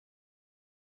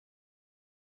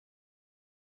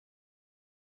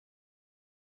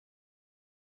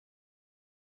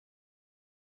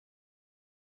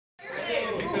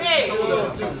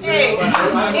In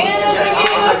the game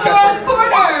of four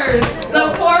corners,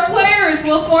 the 4 players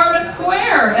will form a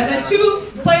square, and the 2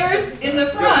 players in the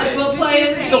front will play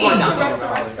a team.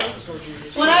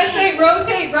 When I say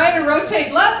rotate right or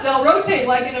rotate left, they'll rotate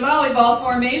like in a volleyball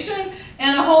formation,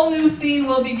 and a whole new scene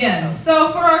will begin.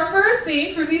 So for our first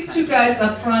scene, for these 2 guys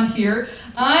up front here,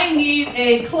 I need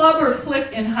a club or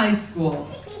clique in high school.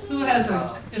 Who has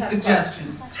a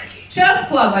suggestion? Chess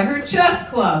club. I heard chess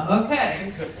club.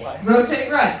 Okay. Rotate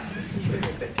right.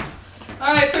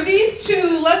 All right, for these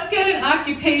 2, let's get an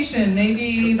occupation,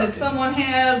 maybe that someone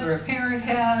has or a parent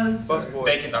has. Busboy.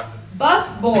 Bacon doctor.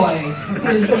 Busboy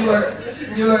is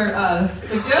your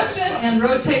suggestion, and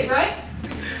rotate right.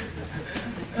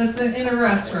 That's in a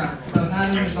restaurant, so not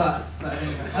in a bus, but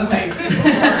anyway. Okay.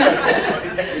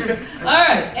 All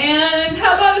right, and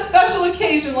how about a special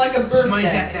occasion like a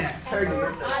birthday?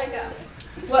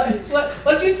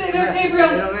 What'd you say there, Gabriel?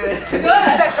 Go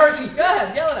ahead. Turkey. Go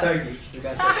ahead, yell it out. Turkey.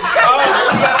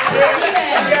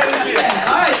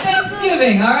 All right,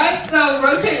 Thanksgiving. All right, so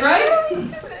rotate right.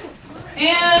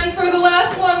 And for the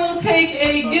last one, we'll take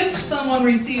a gift someone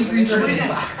received recently.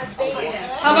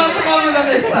 How about some over on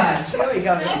this side?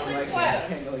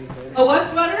 A what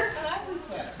sweater?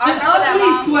 An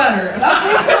ugly sweater. An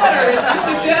ugly sweater is your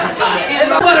suggestion. And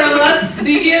sweater, let's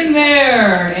begin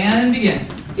there. And begin.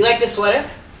 You like this sweater?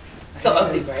 It's so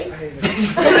ugly, right? I hate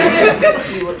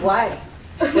it. Why?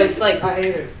 But it's like, I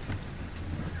hate it.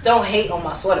 Don't hate on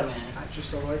my sweater, man. I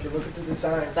just don't like it. Look at the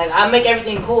design. Like, I make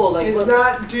everything cool. Like, It's look.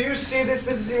 not. Do you see this?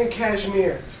 This is even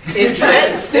cashmere. It's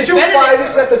Did you buy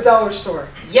this at the dollar store?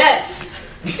 Yes.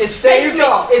 It's There fake. you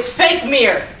go. It's fake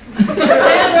mirror. And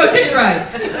rotate right.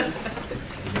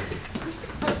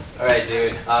 Alright,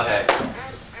 dude. Okay.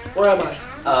 Where am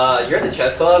I? You're at the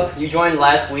chess club. You joined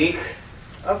last week.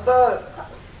 I thought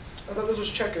this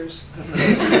was checkers. You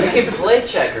can play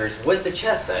checkers with the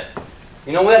chess set.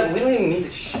 You know what? We don't even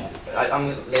need to. I'm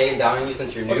gonna lay it down on you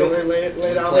since you're new. Okay, lay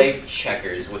it down. Play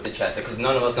checkers with the chess set because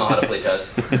none of us know how to play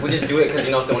chess. We just do it because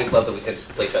you know it's the only club that we could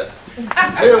play chess.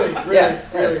 Really? Yeah.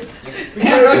 Really?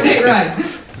 And rotate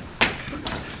right.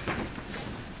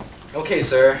 Okay,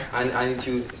 sir. I need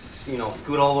to,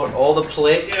 scoot all the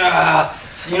plate. Yeah.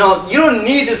 You don't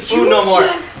need this food no more.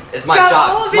 It's my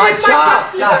job. It's my job.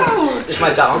 Stop. It's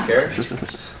my job. I don't care.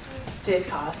 This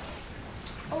cost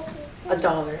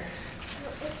 $1.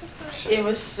 It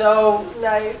was so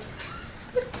nice.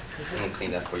 I'm gonna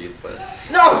clean that for you, please.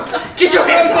 No! Get your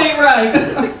hands Rotate right.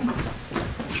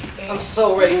 I'm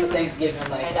so ready for Thanksgiving.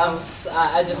 Like,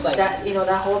 I just like That,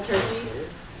 that whole turkey.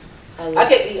 I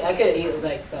could eat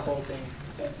like the whole thing.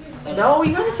 No,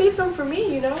 you gotta save some for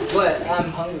me, But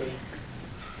I'm hungry.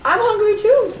 I'm hungry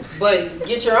too. But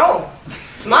get your own.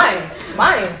 It's mine.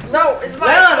 Mine. No, it's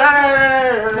mine. No.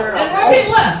 And rotate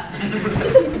left.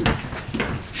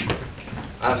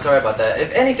 I'm sorry about that.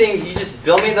 If anything, you just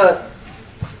bill me the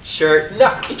shirt.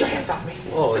 No, get your hands off me.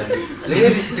 Whoa, let me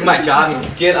just do my job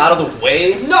and get out of the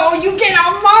way. No, you get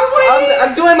out of my way.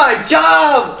 I'm doing my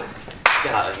job.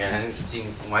 Get out of here, man.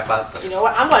 Wipe out. You know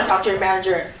what? I'm gonna talk to your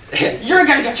manager. You're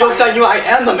gonna get Joke's fired. on you, I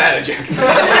am the manager.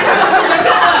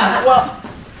 Well,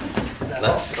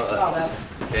 Left?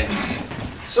 Left. Okay.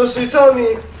 So you're telling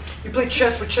me you play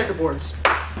chess with checkerboards?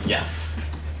 Yes.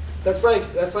 That's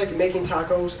like making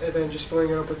tacos and then just filling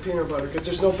it up with peanut butter because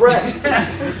there's no bread.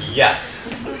 Yes.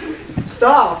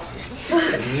 Stop.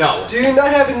 No. Do you not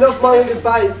have enough money to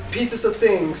buy pieces of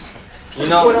things? You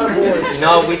Put on boards.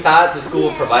 know, we thought the school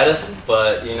would provide us,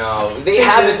 but they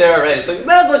have it there already, so you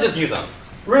might as well just use them.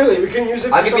 Really? We can use it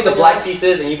for I could be the something black else?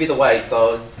 pieces and you be the white,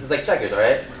 so it's like checkers,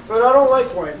 alright? But I don't like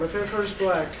white. My favorite color is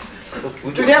black.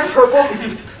 Do they have purple?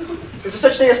 Is there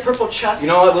such thing as purple chess? You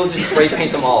know what? We'll just spray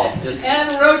paint them all. Just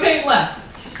And rotate left.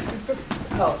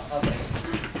 Oh, okay.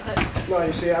 No,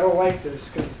 you see, I don't like this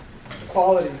because the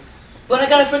quality. But I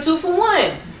got it for 2 for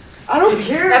 1 I don't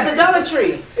care. at the Dollar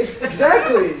Tree.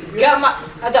 Exactly.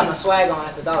 I got my swag on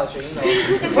at the Dollar Tree. You got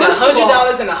First of all-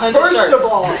 $100 and 100 shirts. First of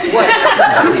all,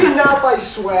 What? you cannot buy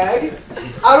swag.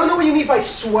 I don't know what you mean by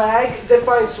swag.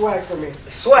 Define swag for me.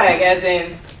 Swag, as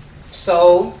in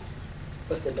so.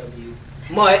 What's the W?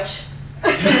 Much.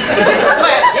 Swag,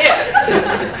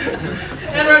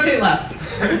 yeah. And rotate left.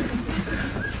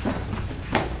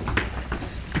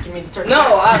 give me the turkey. No,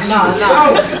 no.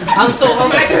 I'm so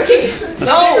hungry. My turkey.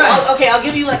 No, Right. okay, I'll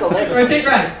give you like a leg or something. Rotate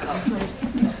right.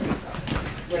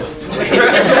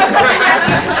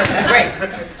 Right.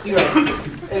 You're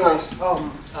right. Anyways,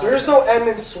 there is no M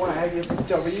in swag. It's a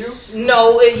W.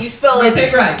 No, you spell it.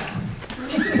 Rotate right.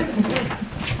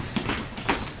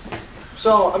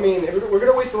 So, I mean, if we're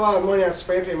gonna waste a lot of money on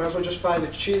spray paint, might as well just buy the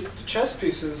chest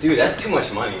pieces. Dude, that's too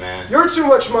much money, man. You're too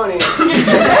much money.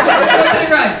 That's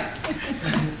right.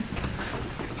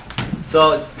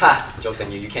 So, joke's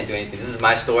on you. You can't do anything. This is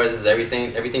my store. This is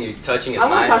everything. Everything you're touching is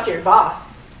I'm mine. gonna talk to your boss.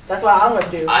 That's what I'm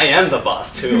gonna do. I am the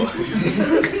boss too.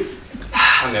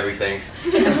 I'm everything.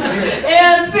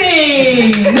 And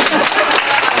scene.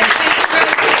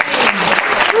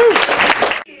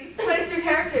 Please place your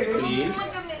characters.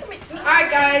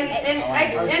 Alright guys, in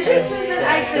entrances and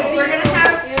exits, we're gonna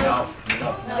have you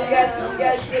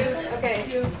guys do? Okay.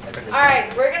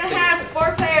 Alright, we're gonna have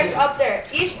 4 players up there.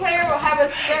 Each player will have a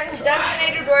certain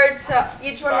designated word to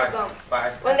each one of them.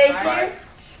 When they hear...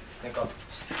 Yeah,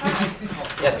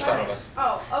 there's 5 of us.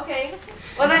 Oh, okay.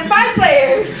 Well then 5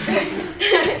 players.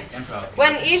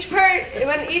 When each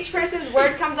person's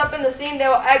word comes up in the scene, they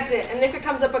will exit, and if it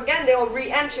comes up again, they will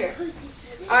re-enter.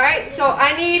 All right. So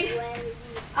I need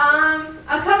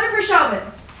a color for Shaman.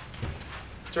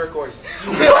 Turquoise.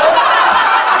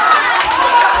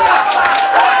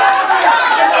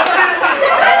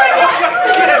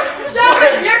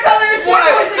 Shaman, your color is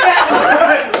turquoise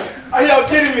again. Are y'all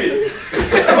kidding me?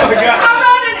 Oh my god. How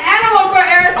about an animal for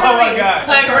Araceli? Oh my god.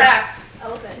 Giraffe.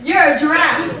 You're a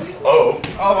giraffe. Oh.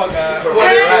 Oh my god.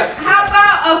 And how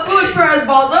about a food for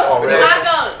Osvaldo?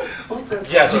 Tacos.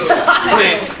 Yes,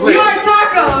 please. You are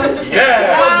tacos.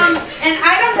 Yeah. An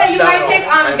item that you might take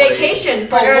on vacation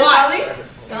for Araceli?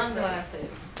 Sunglasses.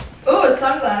 Ooh,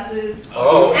 sunglasses.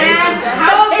 Oh. And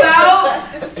how about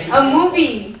a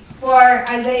movie for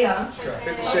Isaiah?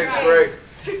 50 Shades of Grey.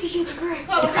 50 Shades of Grey.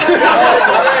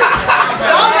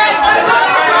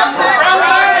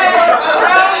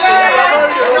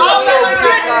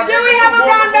 Should we have a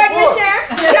brown bag to share?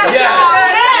 Yes.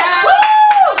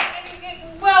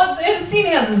 Well, the scene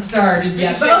hasn't started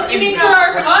yet, but you mean for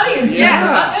our audience? Yes.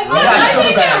 I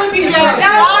think that would be Dylan,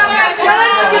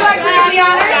 would you like to do the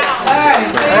honors? all right.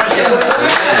 Thank you.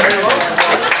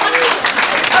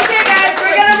 Okay, guys,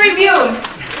 we're gonna review.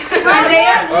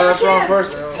 Isaiah? Oh, that's the wrong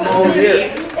person. I'm over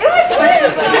here.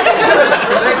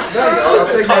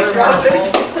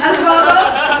 Osvaldo?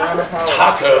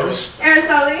 Tacos.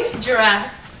 Araceli? Giraffe.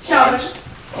 Shaman?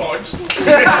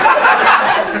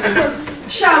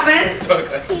 Shaman? And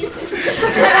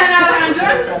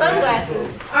Alejandro?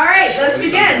 Sunglasses. All right, let's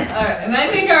begin. All right, and I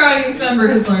think our audience member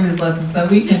has learned his lesson, so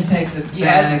we can take the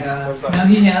bag off. No,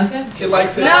 he hasn't? He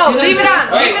likes it. No, leave it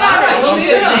on. Leave it All right, on. we'll leave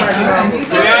it on. All right,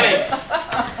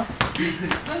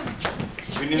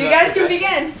 he's You guys can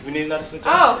begin. We need another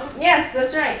suggestion. Oh, yes,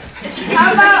 that's right.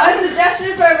 How about a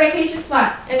suggestion for a vacation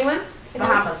spot? Anyone?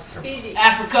 Bahamas. Fiji.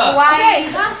 Africa. Hawaii.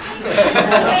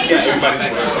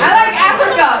 I like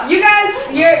Africa. You guys,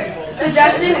 your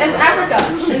suggestion is Africa.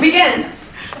 Begin.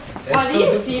 Oh, do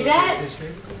you see that?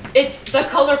 It's the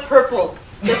color purple.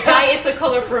 The sky is the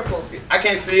color purple. I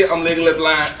can't see it. I'm legally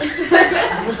blind. Where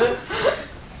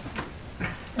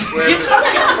is it?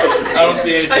 I don't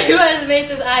see Are anything. you as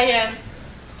amazed as I am?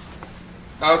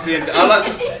 I don't see anything. I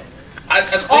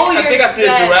Oh, think I see a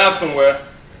you're giraffe somewhere.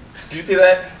 Do you see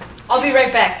that? I'll be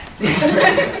right back.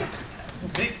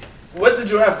 Where'd the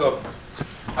giraffe go?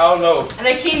 I don't know. And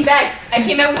I came back. I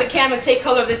came out with a camera to take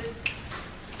color of this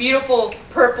beautiful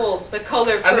purple, the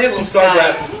color purple I need some sky.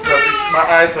 sunglasses or something. My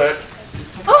eyes hurt.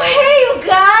 Oh, hey, you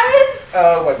guys.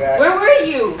 Oh my god. Where were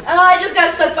you? Oh, I just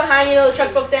got stuck behind, the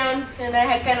truck broke down, and I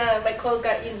had my clothes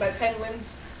got eaten by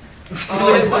penguins.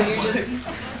 Oh, so you just...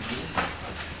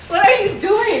 What are you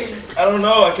doing? I don't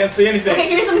know. I can't see anything. Okay,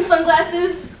 here's some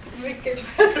sunglasses. Alright,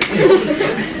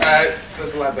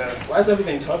 that's a lot better. Why is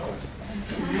everything turquoise?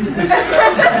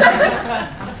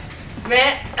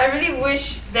 Man, I really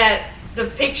wish that the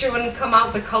picture wouldn't come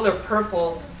out the color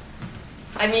purple.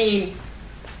 I mean,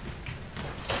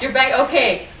 you're back.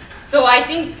 Okay, so I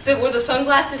think that will the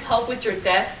sunglasses help with your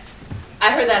death?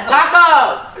 I heard that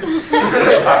helps.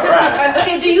 Tacos.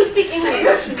 Okay, do you speak English?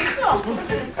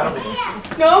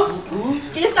 No?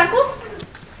 ¿Quieres tacos?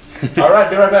 Alright,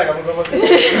 be right back. I'm gonna go look.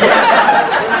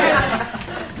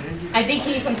 I think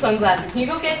he needs some sunglasses. Can you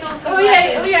go get those Oh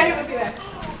sunglasses? yeah, here we'll be back.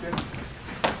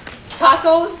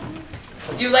 Tacos?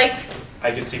 Do you like?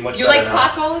 I can see much You better like now.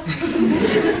 tacos?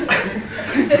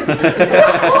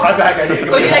 I'm back. I need to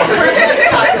go. Or do you like turquoise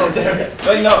tacos?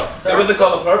 Wait, no. They were the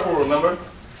color purple, remember?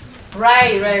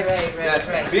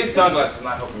 Right. These sunglasses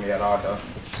not helping me at all, though.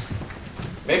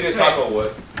 Maybe a taco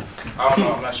would. I don't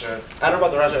know. I'm not sure. I don't know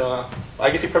about the rest of I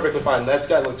can see perfectly fine. That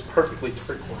sky looks perfectly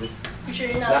turquoise. You sure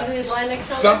you're not legally blind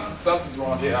next to me? Something's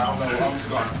wrong here. I don't know. I'm just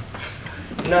going.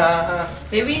 Nah,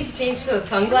 Maybe we need to change to the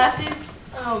sunglasses?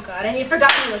 Oh god, and you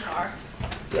forgot me in the car.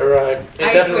 you're right. It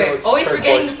I definitely swear. looks Always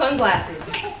forgetting the turquoise. sunglasses.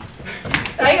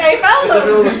 I found It them.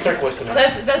 really looks turquoise to me.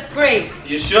 That's great.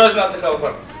 You sure it's not the color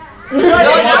purple? No,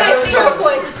 it's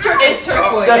turquoise. It's turquoise. It's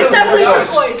turquoise. It's definitely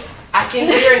turquoise. I can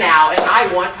hear now, and I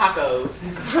want tacos.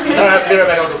 Alright, be right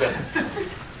back, I'll go get it.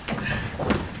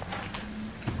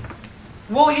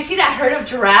 Whoa, you see that herd of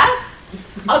giraffes?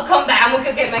 I'll come back. I'm gonna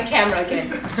go get my camera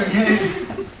again.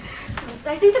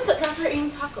 I think that's what they're eating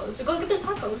tacos. So go get their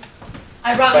tacos.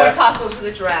 I brought more tacos for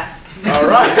the giraffe.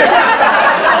 Alright.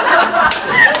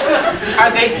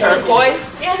 Are they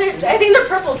turquoise? Yeah, I think they're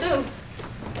purple too.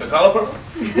 The color purple?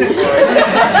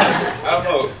 I don't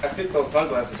know. I think those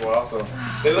sunglasses were also.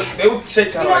 They would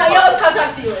shape kind of like I'll tacos.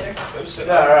 contact you later. They would shape-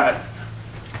 Yeah, alright.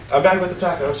 I'm back with the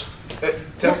tacos.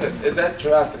 Tempted. Is that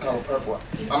giraffe the color purple?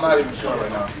 I'm not even sure right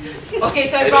now. Okay,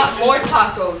 so I brought more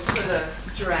tacos for the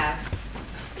giraffes.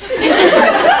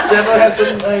 Definitely has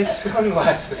some nice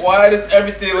sunglasses. Why does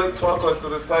everything look turquoise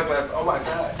through the sunglasses? Oh my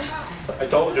god. I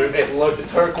told you it looked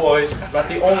turquoise. I'm not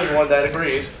the only one that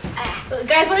agrees.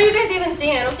 Guys, what are you guys even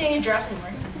seeing? I don't see any giraffes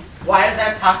anymore. Why does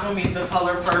that taco mean the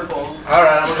color purple?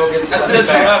 Alright, I'm gonna go get the I see a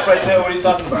giraffe right there. What are you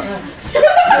talking about?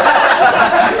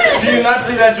 Do you not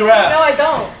see that giraffe? No, I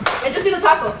don't. I just see the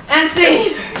taco. And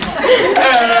see.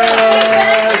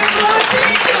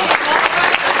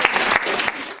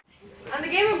 On the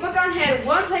game of book on head,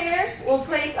 one player will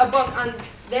place a book on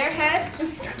their head,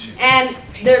 and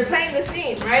they're playing the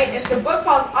scene, right? If the book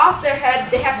falls off their head,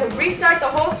 they have to restart the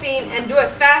whole scene and do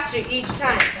it faster each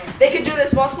time. They could do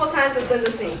this multiple times within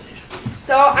the scene.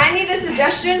 So I need a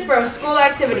suggestion for a school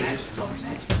activity.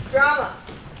 Drama.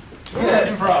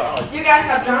 Improv. You guys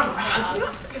have drama.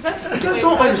 You guys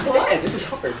don't understand. This is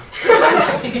hard.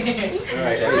 And begin.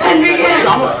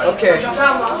 Drama. Okay.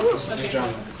 Drama. Just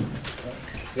drama.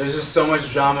 There's just so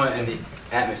much drama in the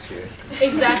atmosphere.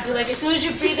 Exactly. Like as soon as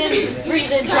you breathe in, you just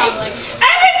breathe in drama. Like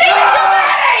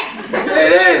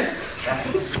It is.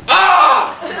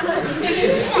 Ah!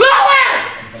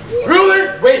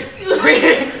 Ruler. Wait.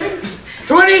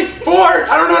 24.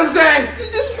 I don't know what I'm saying. you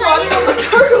just brought it on the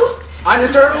turtle. I'm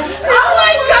the turtle. Oh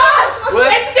my gosh!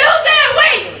 What? It's still there.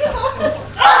 Wait.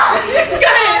 Oh, it's good.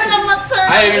 I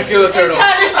didn't even feel the turtle.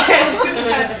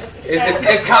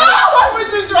 It's kind of. Why would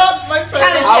you drop my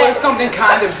turtle? I was something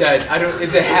kind of dead. I don't.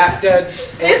 Is it half dead?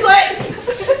 It's like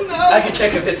no. I can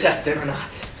check if it's half dead or not.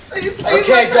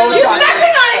 Okay, go. You're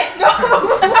snapping on it. No.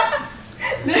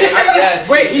 Yeah,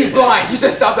 wait, he's blind. He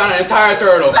just stopped on an entire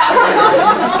turtle.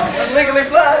 I'm legally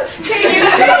blind.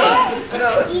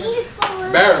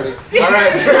 Barely. All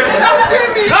right.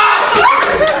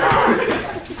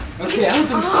 Okay, I was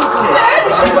doing so good.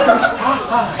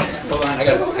 Hold on, I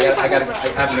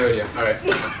have no idea. All right.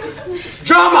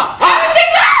 Drama.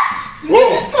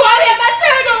 Whoa. Squatty at my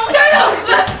turtle.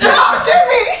 No,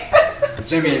 Jimmy.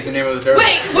 Jimmy is the name of the turtle.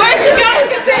 Wait, where's the guy?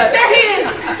 There he is.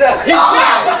 He's blind.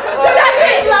 Stop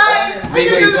it.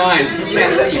 Legally blind. He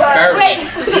can't see. Barely. Wait.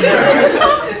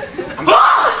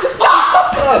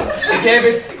 She gave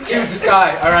it to the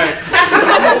sky. All right.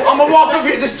 I'm gonna walk over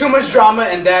here. There's too much drama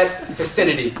in that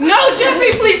vicinity. No,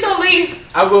 Jeffrey, please don't leave.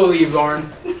 I will leave,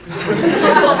 Lauren.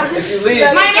 If you leave.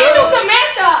 My name is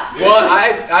Samantha. Well,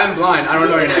 I'm blind. I don't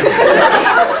know your name.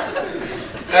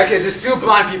 Okay, there's two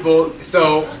blind people,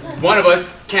 so one of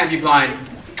us can't be blind.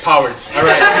 Powers. All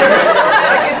right.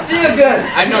 I can see again.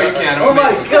 I know you can. Oh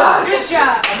my gosh. Good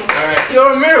job. All right.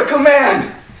 You're a miracle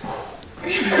man.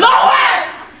 Lower.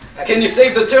 Can you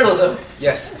save the turtle though?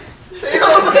 Yes.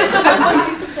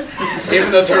 Even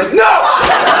though turtles. No.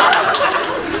 Alright,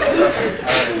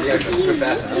 you gotta go super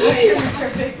fast now.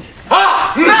 Perfect.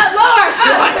 Ah! Lower.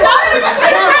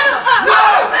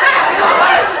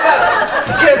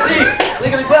 You can't see.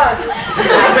 Legally blind.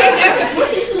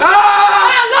 Ah!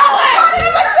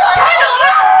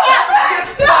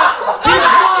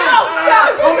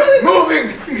 I'm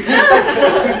moving.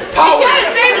 Power.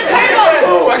 Save the turtle.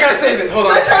 Oh, I gotta save it. Hold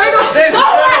on. Save the turtle.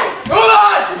 Hold on.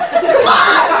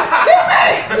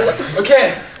 Okay,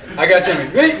 I got Jimmy.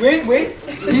 Wait. Wait.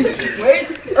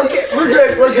 Okay, we're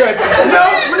good. No,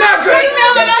 we're not good. No,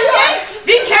 we're not good.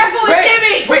 Be careful with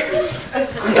Jimmy. Wait.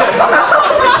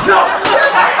 No.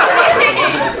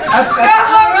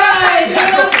 All right.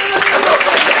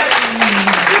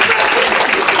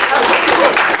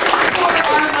 For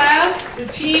our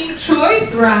last team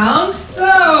choice round.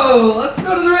 So let's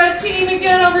go to the red team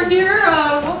again over here.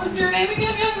 What was your name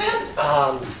again, young man?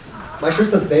 My shirt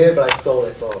says David, but I stole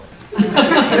it, so. All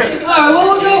right, well,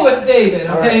 we'll go with David,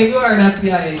 okay? Right. You are an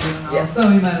FBI agent and all, Yes. so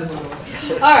we might as well go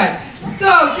with it. All right,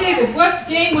 so David, what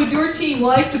game would your team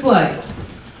like to play?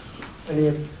 Any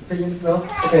opinions? No?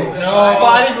 Okay.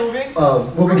 Body moving.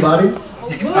 Moving bodies.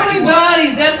 Moving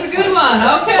bodies, that's a good one.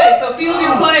 Okay, so field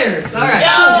your players. All right. I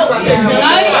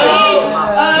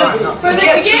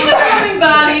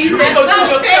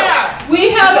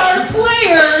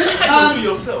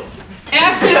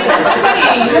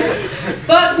scene,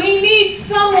 but we need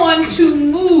someone to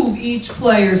move each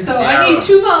player. So I need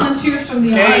 2 volunteers from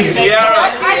the audience.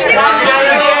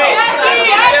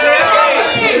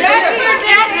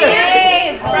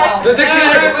 The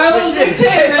dictator. I will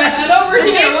dictate, and over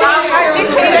here.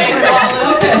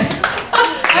 Okay.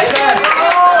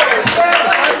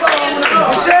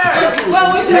 Well,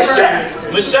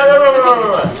 whichever.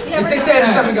 The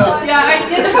dictator's coming up. Yeah, I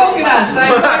get the polka dots. I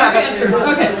saw your answers.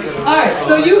 Okay. All right.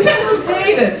 So you can move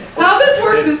David. How this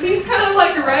works is he's kind of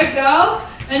like a rag doll,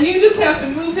 and you just have to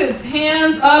move his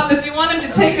hands up. If you want him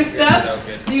to take a step,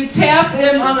 you tap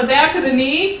him on the back of the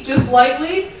knee, just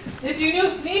lightly. If you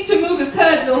need to move his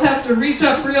head, you'll have to reach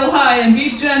up real high and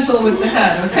be gentle with the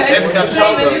head, okay?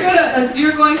 So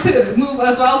you're going to move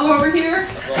Osvaldo over here.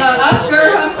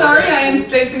 Oscar, I'm sorry, I am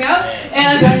spacing out.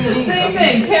 And same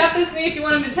thing, tap his knee if you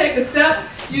want him to take a step.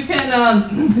 You can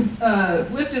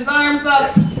lift his arms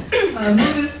up,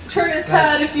 turn his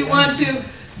head if you want to.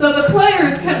 So the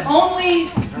players can only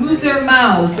move their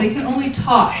mouths. They can only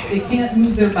talk. They can't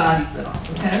move their bodies at all,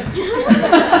 okay?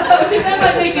 Okay, that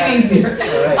might make it easier.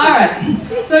 All right.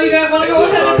 So you guys want to go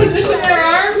ahead and position their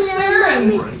arms there?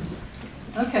 And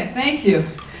okay, thank you.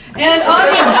 And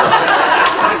audience.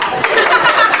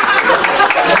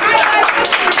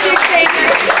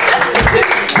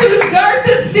 To start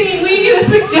this scene, we need a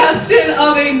suggestion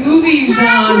of a movie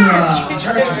genre.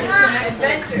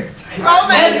 Adventure.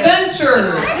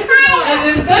 Adventure.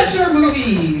 An adventure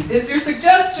movie is your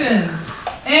suggestion.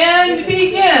 And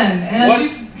begin. And you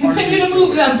continue to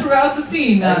move them throughout the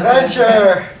scene.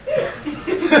 Adventure.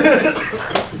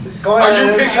 Going on an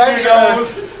adventure.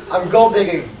 I'm gold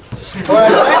digging.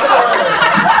 Going on an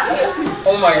adventure.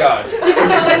 Oh my god.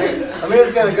 I mean,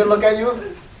 it's got a good look at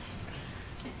you.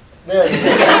 There it is.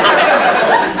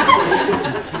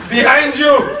 Behind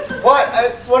you! What?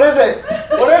 What is it?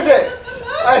 What is it?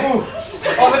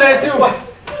 Over there too. Oh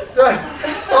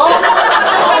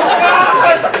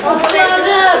my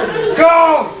God! Go!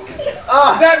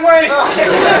 That way!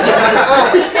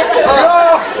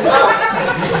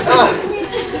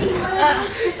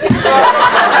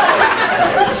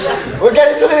 We're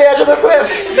getting to the edge of the cliff.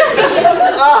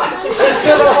 There's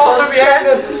still a hole behind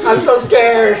us. I'm so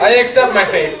scared. I accept my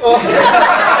fate.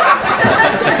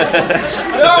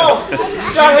 No!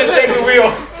 Jonathan, Just take the wheel.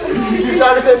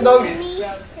 Jonathan, don't.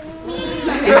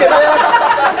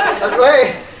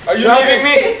 Wait. Are you leaving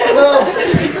me? No.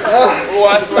 Oh,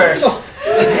 I swear. Don't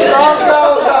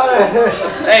go, Jonathan.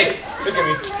 Hey, look at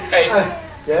me. Hey,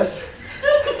 Yes?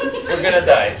 we're gonna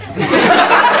die.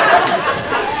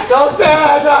 Don't say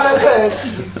that, Jonathan.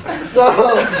 No.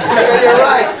 You're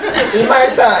right. You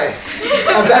might die.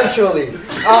 Eventually.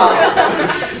 I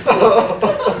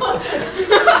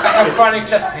have chronic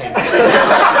chest pain.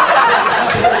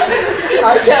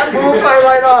 I can't move my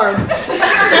right arm.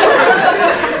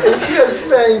 It's just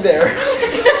staying there.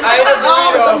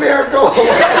 It's a miracle.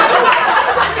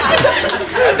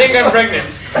 I think I'm pregnant.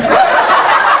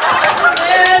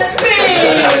 And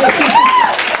scene.